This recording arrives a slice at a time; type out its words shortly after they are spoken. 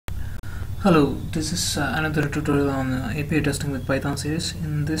Hello, this is another tutorial on API testing with Python series.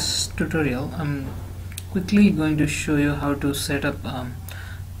 In this tutorial, I'm quickly going to show you how to set up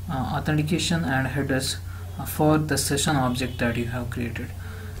authentication and headers for the session object that you have created.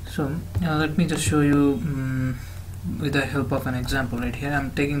 So let me just show you with the help of an example right here. I'm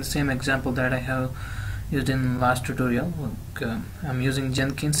taking the same example that I have used in last tutorial. I'm using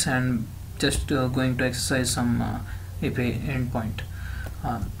Jenkins and just going to exercise some API endpoint.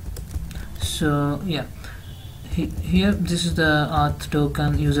 So yeah, here this is the auth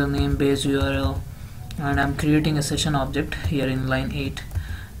token username base URL, and I'm creating a session object here in line 8.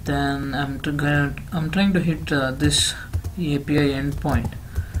 Then I'm trying to hit this API endpoint,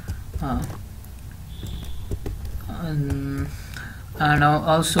 and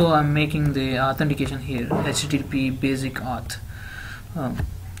also I'm making the authentication here HTTP basic auth,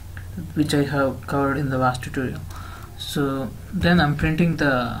 which I have covered in the last tutorial. So then I'm printing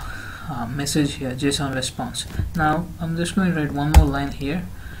the message here, JSON response. Now I'm just going to write one more line here.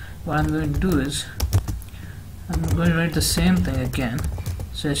 What I'm going to do is I'm going to write the same thing again,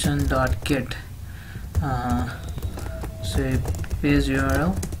 session.get say base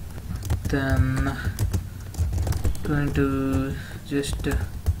URL, then going to just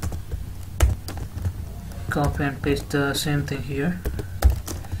copy and paste the same thing here.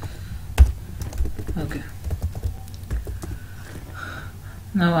 Okay,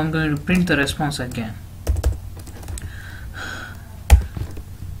 now I'm going to print the response again.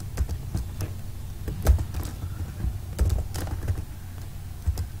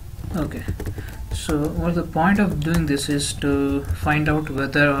 Okay, so what the point of doing this is to find out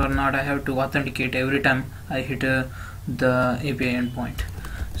whether or not I have to authenticate every time I hit the API endpoint.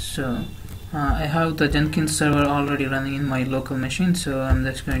 So I have the Jenkins server already running in my local machine, so I'm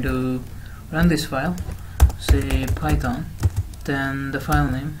just going to run this file, say Python, then the file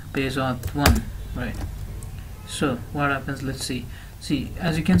name base auth1, right? So what happens, let's see.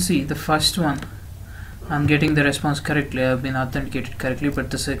 As you can see, the first one I'm getting the response correctly, I've been authenticated correctly, but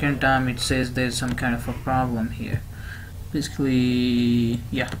the second time it says there's some kind of a problem here. Basically,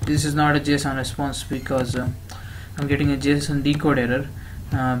 yeah, this is not a JSON response because I'm getting a JSON decode error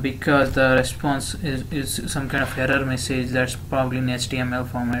because the response is some kind of error message that's probably in HTML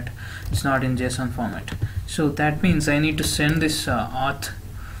format. It's not in JSON format. So that means I need to send this auth.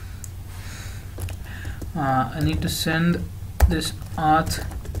 I need to send this auth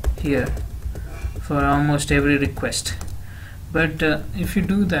here for almost every request. But if you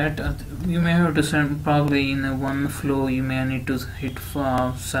do that, you may have to send probably in one flow. You may need to hit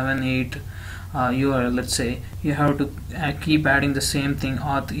 7, 8 URL. Let's say you have to keep adding the same thing,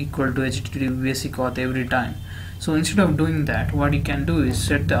 auth equal to HTTP basic auth every time. So instead of doing that, what you can do is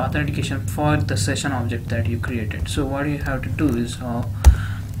set the authentication for the session object that you created. So what you have to do is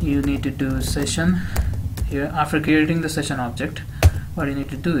you need to do session here. After creating the session object, what you need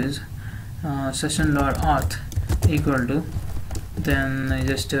to do is session.auth equal to, then I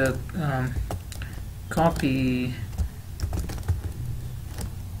just copy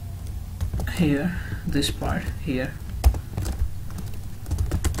here this part here,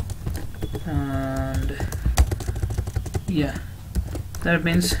 and yeah, that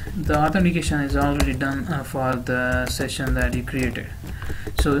means the authentication is already done for the session that you created.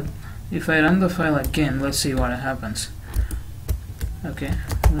 So if I run the file again, let's see what happens. Okay,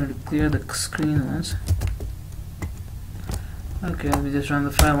 I'm going to clear the screen once. Okay, let me just run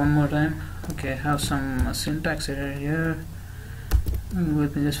the file one more time. Okay, I have some syntax error here.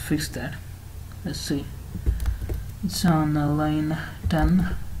 Let me just fix that. Let's see. It's on line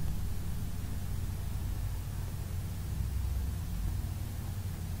 10.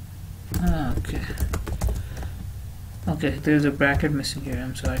 Okay. Okay, there's a bracket missing here.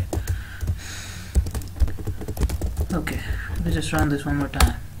 I'm sorry. Okay, let me just run this one more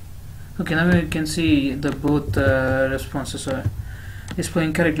time. Okay, now you can see the both responses are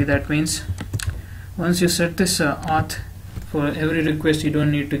displaying correctly. That means once you set this auth for every request, you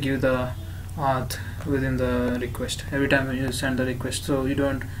don't need to give the auth within the request every time you send the request. So you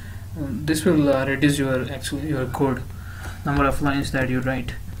don't. This will reduce your code number of lines that you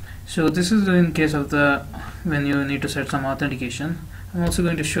write. So this is in case of the when you need to set some authentication. I'm also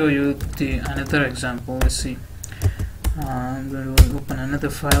going to show you the another example. Let's see. I'm going to open another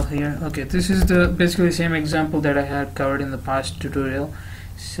file here. Okay, this is the basically same example that I had covered in the past tutorial.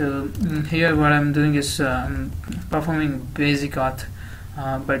 So here what I'm doing is I'm performing basic auth,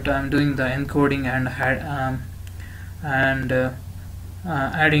 but I'm doing the encoding and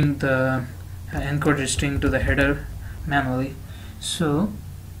adding the encoded string to the header manually. So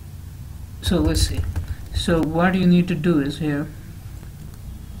let's see. So what you need to do is here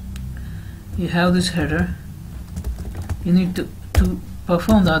you have this header. You need to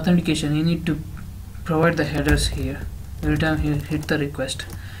perform the authentication, you need to provide the headers here. Every time you hit the request,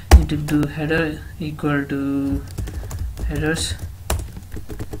 you need to do header equal to headers.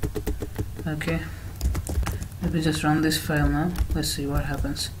 Okay, let me just run this file now. Let's see what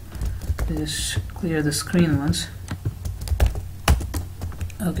happens. Just clear the screen once.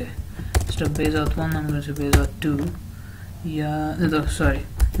 Okay, instead of base auth 1, I'm going to base auth 2. Yeah, no, sorry,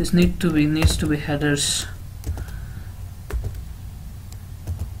 this needs to be headers.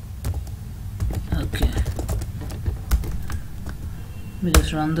 Okay, we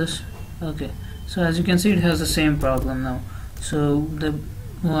just run this. Okay, so as you can see, it has the same problem now. So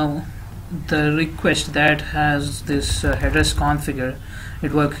the request that has this headers configured,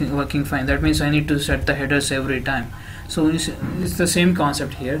 it working fine. That means I need to set the headers every time. So it's the same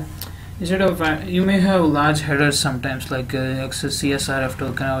concept here. Instead of you may have large headers sometimes, like CSRF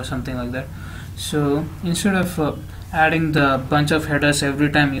token or something like that. So instead of adding the bunch of headers every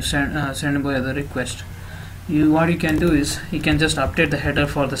time you send by the request, what you can do is you can just update the header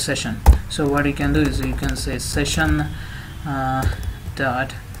for the session. So what you can do is you can say session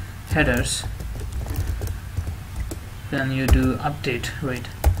dot headers, then you do update, right?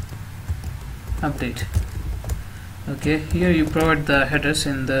 Update. Okay, here you provide the headers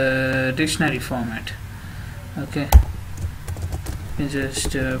in the dictionary format. Okay, you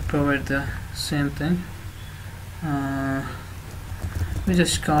just provide the same thing. We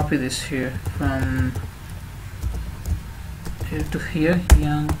just copy this here from here to here.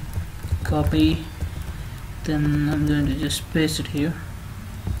 Yeah, copy. Then I'm going to just paste it here.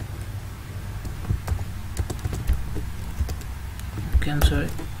 Okay, I'm sorry.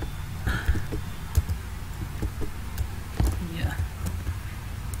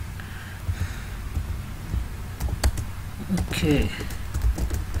 Okay.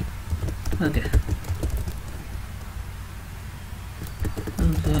 Okay.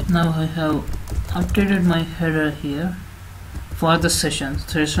 Okay. Now I have updated my header here for the session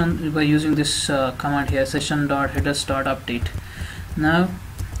by using this command here, session.headers.update. Now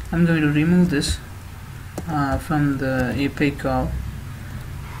I'm going to remove this from the API call.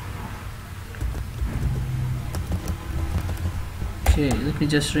 Okay, let me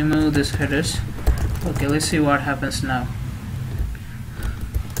just remove this headers. Okay, let's see what happens now.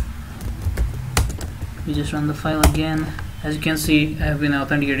 We just run the file again. As you can see, I have been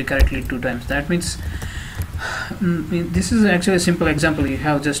authenticated correctly 2 times. That means this is actually a simple example. You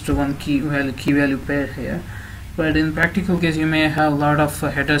have just one key value pair here, but in practical case you may have a lot of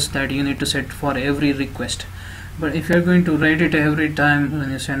headers that you need to set for every request. But if you're going to write it every time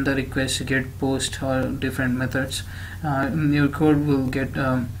when you send the request, get, post, or different methods, your code will get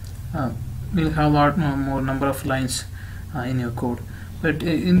will have a lot more number of lines in your code. But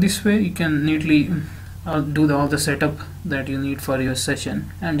in this way you can neatly do all the setup that you need for your session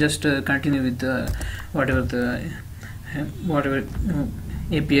and just continue with whatever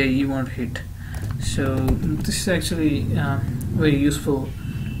API you want to hit. So this is actually very useful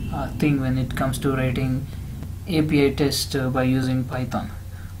thing when it comes to writing API test by using Python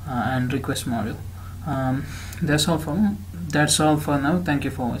and request module. That's all for now. Thank you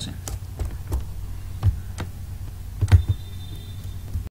for watching.